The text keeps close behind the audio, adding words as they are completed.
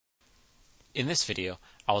In this video,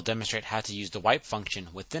 I will demonstrate how to use the wipe function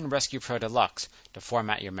within RescuePRO Deluxe to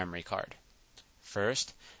format your memory card.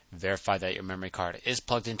 First, verify that your memory card is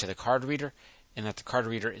plugged into the card reader and that the card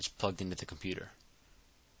reader is plugged into the computer.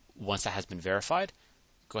 Once that has been verified,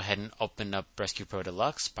 go ahead and open up RescuePRO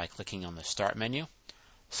Deluxe by clicking on the Start menu,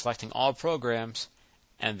 selecting All Programs,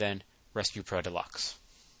 and then RescuePRO Deluxe.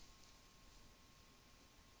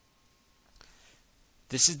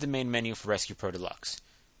 This is the main menu for RescuePRO Deluxe.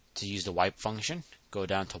 To use the wipe function, go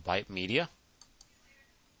down to Wipe Media,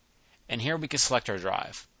 and here we can select our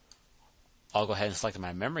drive. I'll go ahead and select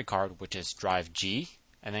my memory card, which is drive G,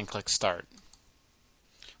 and then click Start.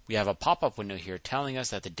 We have a pop-up window here telling us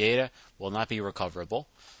that the data will not be recoverable.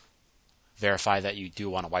 Verify that you do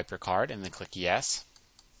want to wipe your card, and then click Yes.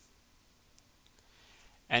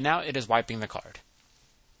 And now it is wiping the card.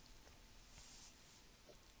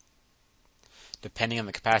 Depending on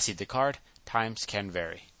the capacity of the card, times can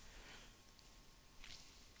vary.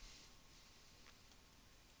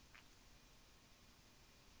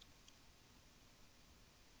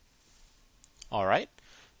 Alright,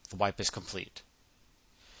 the wipe is complete.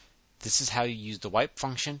 This is how you use the wipe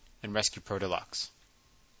function in RescuePRO Deluxe.